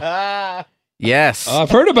 2. Yes. I've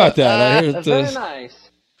heard about that. I heard That's very nice.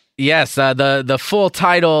 Yes, the full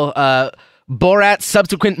title, Borat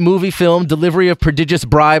subsequent movie film delivery of prodigious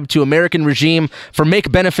bribe to American regime for make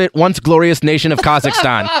benefit once glorious nation of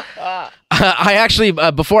Kazakhstan. I actually,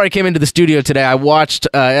 before I came into the studio today, I watched,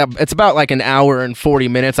 it's about like an hour and 40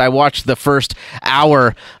 minutes. I watched the first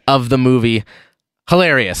hour of the movie.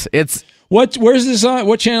 Hilarious. Where's this on?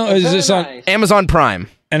 What channel is this on? Amazon Prime.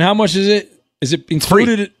 And how much is it? Is it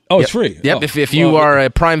included? Free. Oh, it's free. Yep. Oh. If you are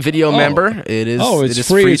a Prime Video member, it is. Oh, it's it is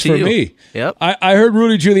free. It's to for you. me. Yep. I heard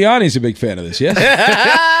Rudy Giuliani's a big fan of this. Yes.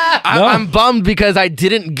 I'm bummed because I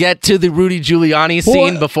didn't get to the Rudy Giuliani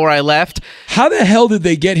scene before I left. How the hell did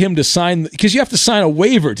they get him to sign? Because you have to sign a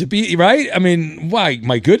waiver to be right. I mean, why?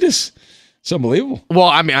 My goodness, it's unbelievable. Well,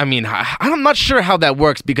 I mean, I'm not sure how that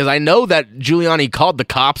works because I know that Giuliani called the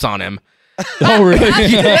cops on him. Oh, really?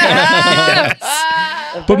 Yes.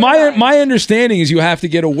 But my understanding is you have to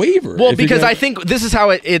get a waiver. Well, because I think this is how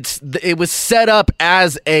it was set up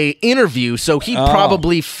as a interview, so he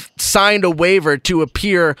probably signed a waiver to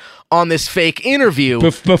appear on this fake interview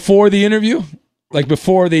before the interview, like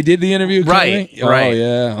before they did the interview. Right. Oh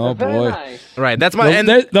yeah. Oh boy. Nice. Right. That's my.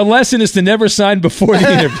 The lesson is to never sign before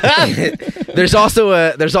the interview. There's also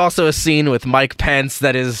a scene with Mike Pence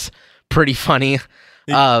that is pretty funny.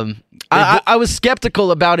 I was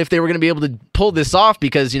skeptical about if they were going to be able to pull this off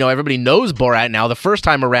because, everybody knows Borat now. The first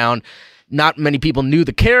time around, not many people knew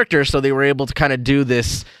the character, so they were able to kind of do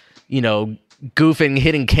this, goofing,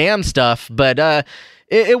 hitting cam stuff. But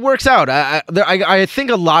it works out. I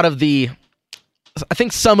think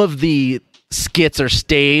some of the skits are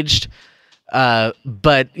staged.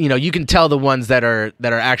 But you can tell the ones that are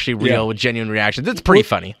actually real with genuine reactions. It's pretty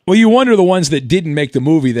funny. Well, you wonder the ones that didn't make the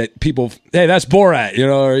movie that people, hey, that's Borat,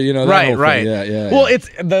 that right. Thing. Yeah. Well, it's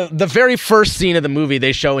the very first scene of the movie.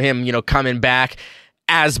 They show him, coming back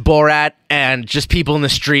as Borat, and just people in the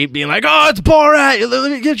street being like, "Oh, it's Borat!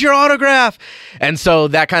 Let me get your autograph." And so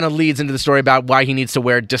that kind of leads into the story about why he needs to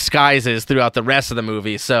wear disguises throughout the rest of the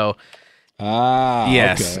movie. So,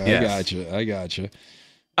 yes, okay. I gotcha.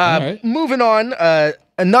 Right. Moving on,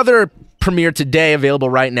 another premiere today available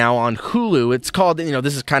right now on Hulu. It's called,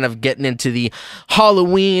 this is kind of getting into the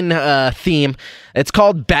Halloween theme. It's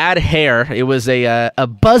called Bad Hair. It was a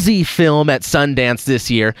buzzy film at Sundance this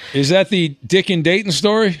year. Is that the Dick and Dayton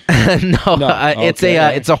story? No.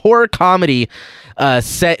 It's a horror comedy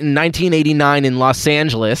set in 1989 in Los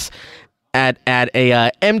Angeles at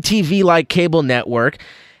a MTV-like cable network.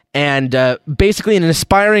 And basically, an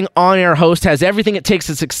aspiring on-air host has everything it takes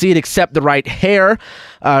to succeed except the right hair.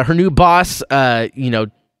 Her new boss, has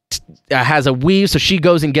a weave, so she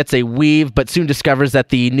goes and gets a weave, but soon discovers that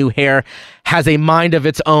the new hair has a mind of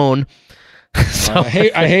its own. So, I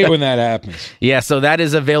hate when that happens. Yeah, so that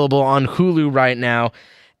is available on Hulu right now.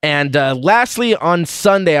 And lastly, on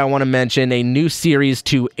Sunday, I want to mention a new series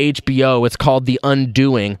to HBO. It's called The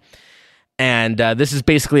Undoing. And this is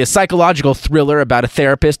basically a psychological thriller about a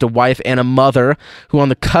therapist, a wife, and a mother who, on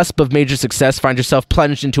the cusp of major success, finds herself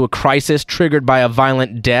plunged into a crisis triggered by a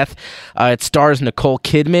violent death. It stars Nicole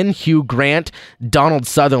Kidman, Hugh Grant, Donald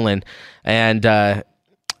Sutherland, and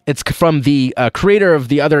it's from the creator of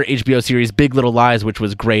the other HBO series, Big Little Lies, which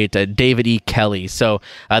was great, David E. Kelly. So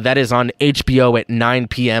that is on HBO at 9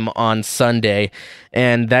 p.m. on Sunday.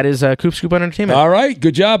 And that is Coop Scoop on Entertainment. All right.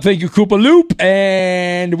 Good job. Thank you, Koopa Loop.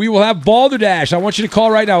 And we will have Balderdash. I want you to call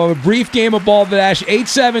right now. We'll have a brief game of Balderdash,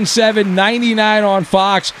 877-99 on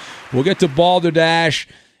Fox. We'll get to Balderdash.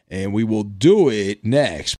 and we will do it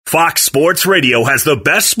next. Fox Sports Radio has the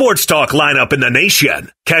best sports talk lineup in the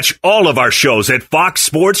nation. Catch all of our shows at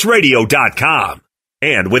foxsportsradio.com.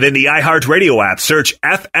 And within the iHeartRadio app, search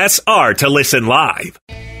FSR to listen live.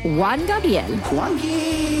 Juan Gabriel.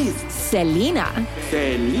 Juanquis. Selena.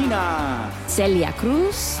 Selena. Celia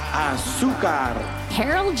Cruz. Azúcar.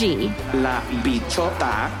 Karol G. La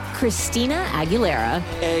Bichota. Christina Aguilera.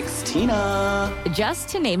 Ex-Tina. Just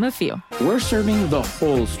to name a few. We're serving the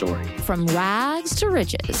whole story. From rags to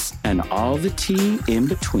riches. And all the tea in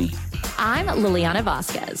between. I'm Liliana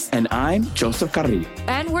Vasquez. And I'm Joseph Carrillo.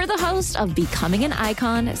 And we're the host of Becoming an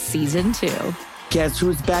Icon Season 2. Guess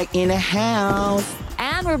who's back in the house?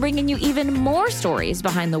 And we're bringing you even more stories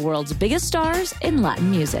behind the world's biggest stars in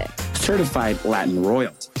Latin music. Certified Latin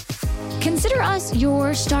royalty. Consider us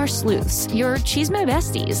your star sleuths, your chisme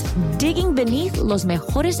besties, digging beneath los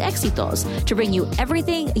mejores éxitos to bring you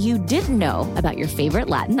everything you didn't know about your favorite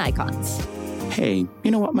Latin icons. Hey,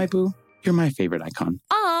 you know what, my boo? You're my favorite icon.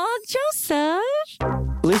 Aw, Joseph.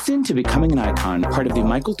 Listen to Becoming an Icon, part of the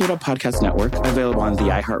Michael Dura Podcast Network, available on the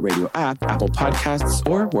iHeartRadio app, Apple Podcasts,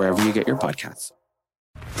 or wherever you get your podcasts.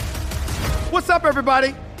 What's up,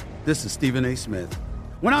 everybody? This is Stephen A. Smith.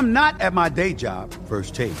 When I'm not at my day job,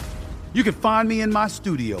 First Take, you can find me in my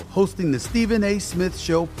studio hosting the Stephen A. Smith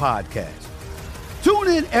Show podcast. Tune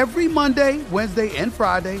in every Monday, Wednesday, and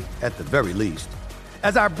Friday, at the very least,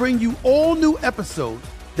 as I bring you all new episodes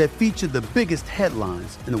that feature the biggest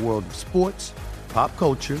headlines in the world of sports, pop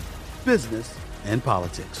culture, business, and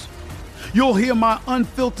politics. You'll hear my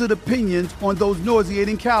unfiltered opinions on those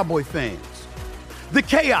nauseating Cowboy fans, the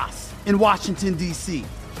chaos in Washington, D.C.,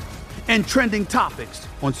 and trending topics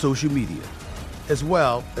on social media, as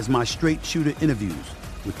well as my straight shooter interviews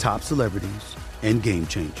with top celebrities and game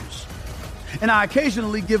changers. And I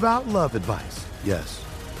occasionally give out love advice. Yes,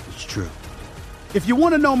 it's true. If you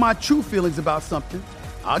want to know my true feelings about something,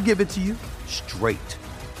 I'll give it to you straight.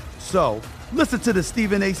 So listen to the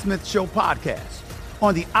Stephen A. Smith Show podcast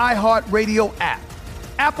on the iHeartRadio app,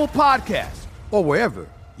 Apple Podcasts, or wherever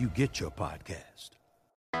you get your podcast.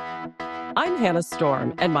 I'm Hannah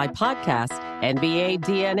Storm, and my podcast, NBA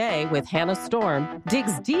DNA with Hannah Storm,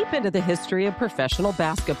 digs deep into the history of professional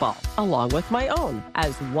basketball, along with my own,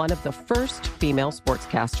 as one of the first female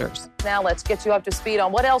sportscasters. Now let's get you up to speed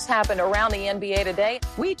on what else happened around the NBA today.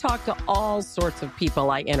 We talked to all sorts of people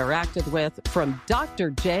I interacted with, from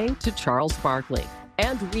Dr. J to Charles Barkley,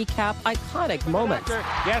 and recap iconic moments.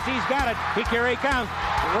 Yes, he's got it. Here he comes.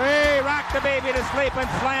 Way rock the baby to sleep and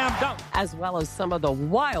slam dunk. As well as some of the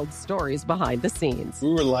wild stories behind the scenes. We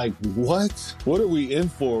were like, what? What are we in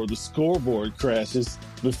for? The scoreboard crashes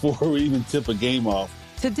before we even tip a game off.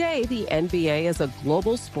 Today, the NBA is a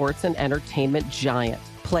global sports and entertainment giant.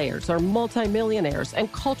 Players are multimillionaires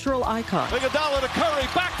and cultural icons. Iguodala to Curry,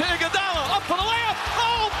 back to Iguodala, up for the layup.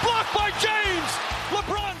 Oh, blocked by James.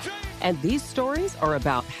 LeBron James. And these stories are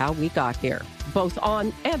about how we got here, both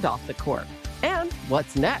on and off the court. And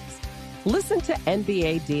what's next? Listen to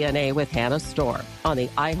NBA DNA with Hannah Storm on the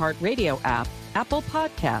iHeartRadio app, Apple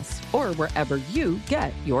Podcasts, or wherever you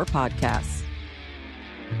get your podcasts.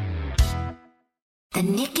 The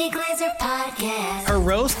Nikki Glaser Podcast. Her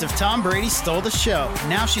roast of Tom Brady stole the show.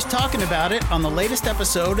 Now she's talking about it on the latest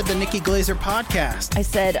episode of the Nikki Glaser Podcast. I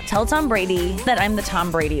said, tell Tom Brady that I'm the Tom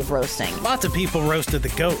Brady of roasting. Lots of people roasted the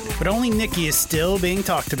GOAT, but only Nikki is still being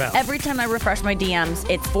talked about. Every time I refresh my DMs,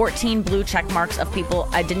 it's 14 blue check marks of people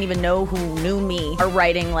I didn't even know who knew me are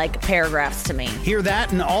writing like paragraphs to me. Hear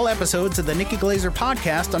that in all episodes of the Nikki Glaser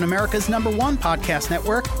Podcast on America's #1 podcast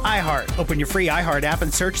network, iHeart. Open your free iHeart app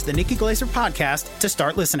and search the Nikki Glaser Podcast to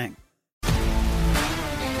start listening.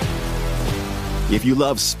 If you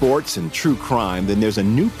love sports and true crime, then there's a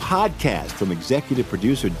new podcast from executive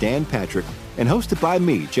producer Dan Patrick and hosted by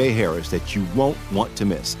me, Jay Harris, that you won't want to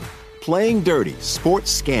miss. Playing Dirty: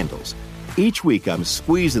 Sports Scandals. Each week, I'm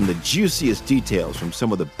squeezing the juiciest details from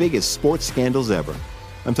some of the biggest sports scandals ever.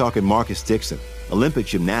 I'm talking Marcus Dixon, Olympic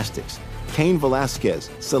gymnastics, Cain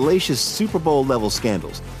Velasquez, salacious Super Bowl-level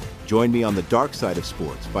scandals. Join me on the dark side of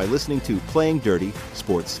sports by listening to Playing Dirty: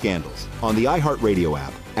 Sports Scandals on the iHeartRadio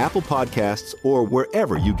app, Apple Podcasts, or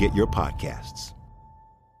wherever you get your podcasts.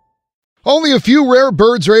 Only a few rare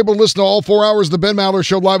birds are able to listen to all 4 hours of the Ben Maller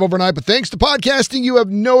Show live overnight, but thanks to podcasting, you have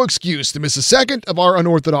no excuse to miss a second of our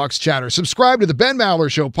unorthodox chatter. Subscribe to the Ben Maller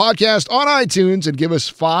Show podcast on iTunes and give us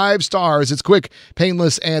 5 stars. It's quick,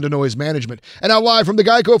 painless, and a noise management. And now live from the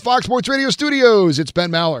Geico Fox Sports Radio studios, it's Ben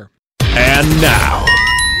Maller. And now,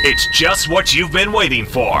 It's just what you've been waiting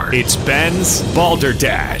for. It's Ben's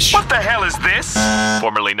Balderdash. What the hell is this?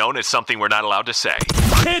 Formerly known as something we're not allowed to say.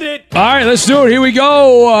 Hit it! All right, let's do it. Here we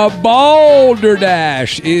go.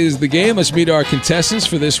 Balderdash is the game. Let's meet our contestants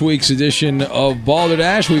for this week's edition of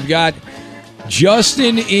Balderdash. We've got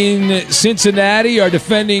Justin in Cincinnati, our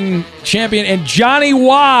defending champion, and Johnny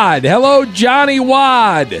Wad. Hello, Johnny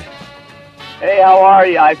Wad. Hey, how are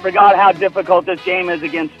you? I forgot how difficult this game is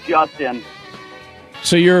against Justin.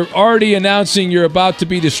 So you're already announcing you're about to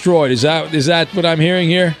be destroyed. Is that what I'm hearing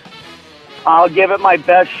here? I'll give it my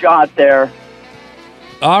best shot there.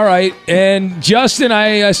 All right. And Justin, I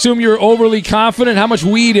assume you're overly confident. How much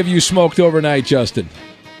weed have you smoked overnight, Justin?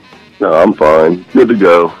 No, I'm fine. Good to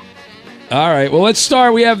go. All right. Well, let's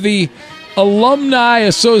start. We have the Alumni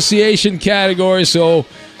Association category, so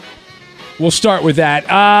we'll start with that.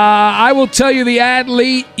 I will tell you the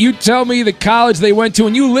athlete. You tell me the college they went to,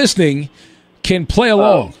 and you listening can play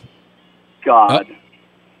along. Oh, God.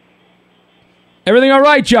 Everything all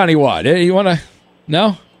right, Johnny Watt? You want to?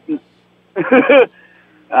 No?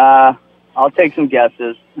 I'll take some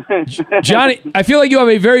guesses. Johnny, I feel like you have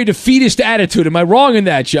a very defeatist attitude. Am I wrong in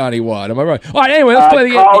that, Johnny Watt? Am I right? All right, anyway, let's play the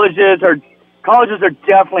game. Colleges are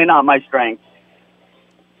definitely not my strength.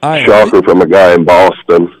 Shocker from a guy in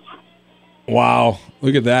Boston. Wow.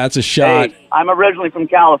 Look at that. That's a shot. Hey, I'm originally from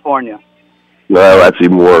California. No, that's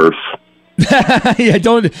even worse. Yeah,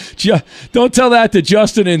 don't tell that to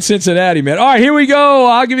Justin in Cincinnati, man. All right, here we go.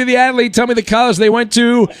 I'll give you the athlete. Tell me the college they went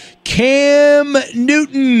to. Cam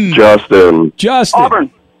Newton. Justin.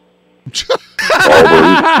 Auburn.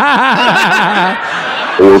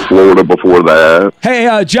 Or Florida before that.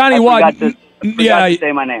 Hey, Johnny Watt. Yeah, to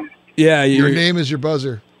say my name. Yeah, your name is your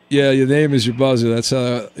buzzer. Yeah, your name is your buzzer. That's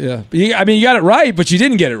yeah. I mean, you got it right, but you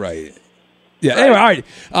didn't get it right. Yeah. Anyway, all right.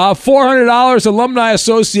 $400 Alumni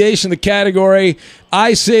Association, the category.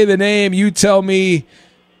 I say the name. You tell me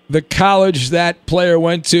the college that player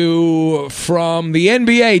went to from the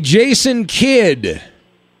NBA. Jason Kidd.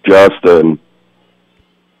 Justin.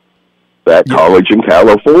 That college in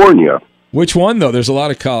California. Which one, though? There's a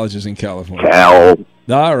lot of colleges in California. Cal.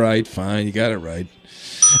 All right, fine. You got it right.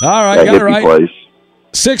 All right, got it right. Place.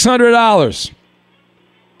 $600.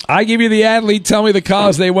 I give you the athlete. Tell me the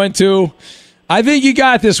college they went to. I think you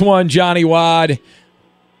got this one, Johnny Wad.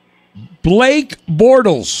 Blake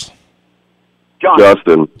Bortles.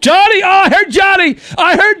 Justin. Johnny. Oh, I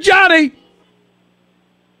heard Johnny.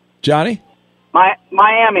 Johnny?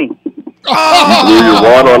 Miami. You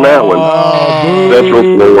won on that one.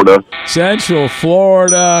 Central Florida. Central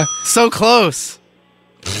Florida. So close.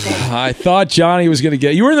 I thought Johnny was going to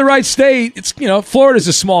get. You were in the right state. It's Florida's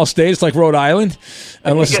a small state. It's like Rhode Island,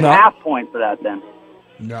 unless it's not. Half point for that then.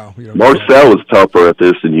 No, Marcel is tougher at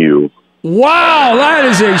this than you. Wow, that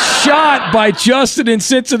is a shot by Justin in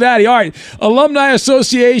Cincinnati. All right, Alumni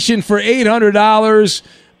Association for $800.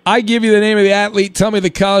 I give you the name of the athlete. Tell me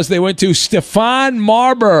the college they went to. Stephon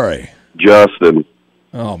Marbury. Justin.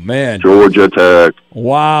 Oh, man. Georgia Tech.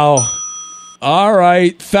 Wow. All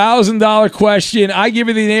right, $1,000 question. I give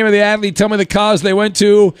you the name of the athlete. Tell me the college they went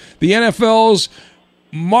to. The NFL's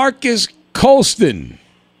Marcus Colston.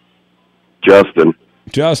 Justin.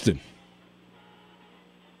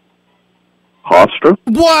 Hofstra.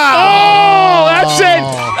 Wow! Oh, that's it.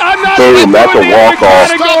 I'm not Boom, that's a walk-off.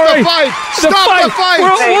 Stop the fight.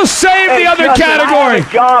 We'll save the other Justin, category. I have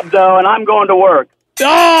a job, though, and I'm going to work.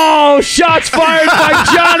 Oh, shots fired by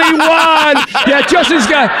Johnny Wad. Yeah, Justin's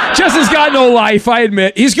got no life, I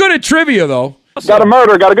admit. He's good at trivia, though. Got a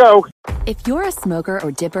murder, gotta go. If you're a smoker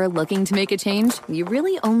or dipper looking to make a change, you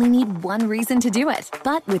really only need one reason to do it.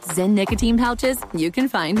 But with Zyn nicotine pouches, you can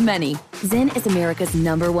find many. Zyn is America's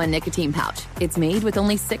 #1 nicotine pouch. It's made with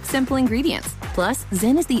only 6 simple ingredients. Plus,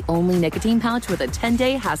 Zyn is the only nicotine pouch with a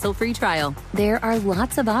 10-day hassle-free trial. There are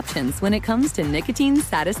lots of options when it comes to nicotine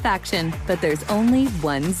satisfaction, but there's only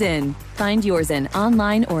one Zyn. Find your Zyn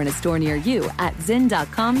online or in a store near you at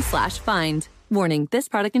zyn.com/find. Warning, this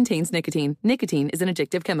product contains nicotine. Nicotine is an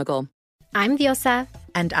addictive chemical. I'm Diosa.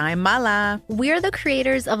 And I'm Mala. We're the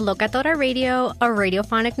creators of Locatora Radio, a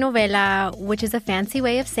radiophonic novela, which is a fancy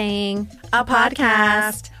way of saying a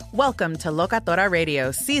podcast. Welcome to Locatora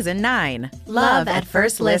Radio Season 9. Love at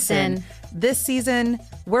First Listen. This season,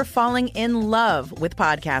 we're falling in love with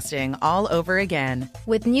podcasting all over again.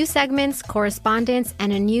 With new segments, correspondence,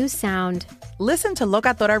 and a new sound. Listen to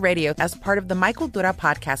Locatora Radio as part of the My Cultura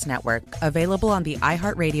Podcast Network, available on the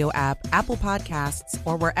iHeartRadio app, Apple Podcasts,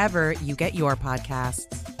 or wherever you get your podcasts.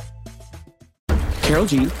 Karol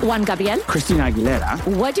G. Juan Gabriel. Christina Aguilera.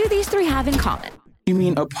 What do these three have in common? You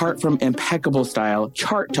mean apart from impeccable style,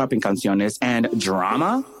 chart-topping canciones, and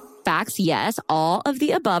drama? Facts, yes, all of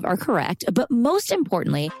the above are correct, but most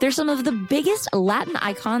importantly, they're some of the biggest Latin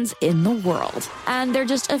icons in the world. And they're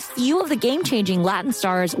just a few of the game-changing Latin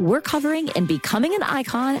stars we're covering in Becoming an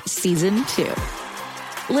Icon Season 2.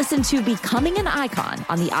 Listen to Becoming an Icon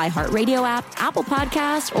on the iHeartRadio app, Apple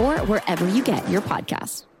Podcasts, or wherever you get your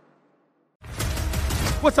podcasts.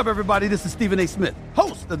 What's up, everybody? This is Stephen A. Smith,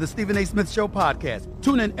 host of the Stephen A. Smith Show podcast.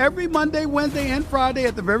 Tune in every Monday, Wednesday, and Friday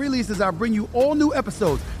at the very least as I bring you all new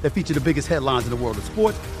episodes that feature the biggest headlines in the world of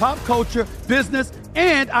sports, pop culture, business,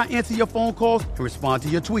 and I answer your phone calls and respond to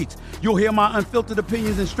your tweets. You'll hear my unfiltered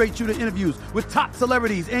opinions and straight-shooter interviews with top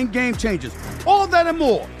celebrities and game changers. All that and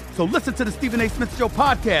more. So listen to the Stephen A. Smith Show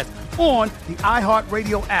podcast on the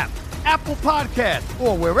iHeartRadio app, Apple Podcasts,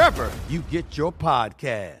 or wherever you get your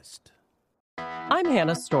podcast. I'm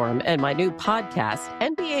Hannah Storm, and my new podcast,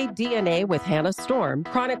 NBA DNA with Hannah Storm,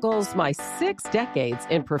 chronicles my 6 decades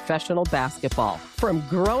in professional basketball. From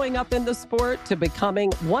growing up in the sport to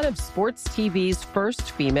becoming one of sports TV's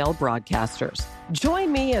first female broadcasters.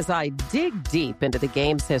 Join me as I dig deep into the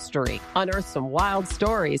game's history, unearth some wild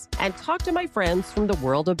stories, and talk to my friends from the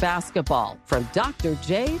world of basketball, from Dr.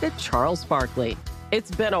 J to Charles Barkley.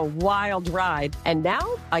 It's been a wild ride, and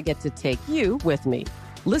now I get to take you with me.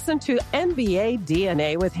 Listen to NBA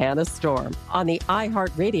DNA with Hannah Storm on the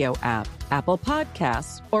iHeartRadio app, Apple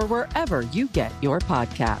Podcasts, or wherever you get your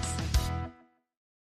podcasts.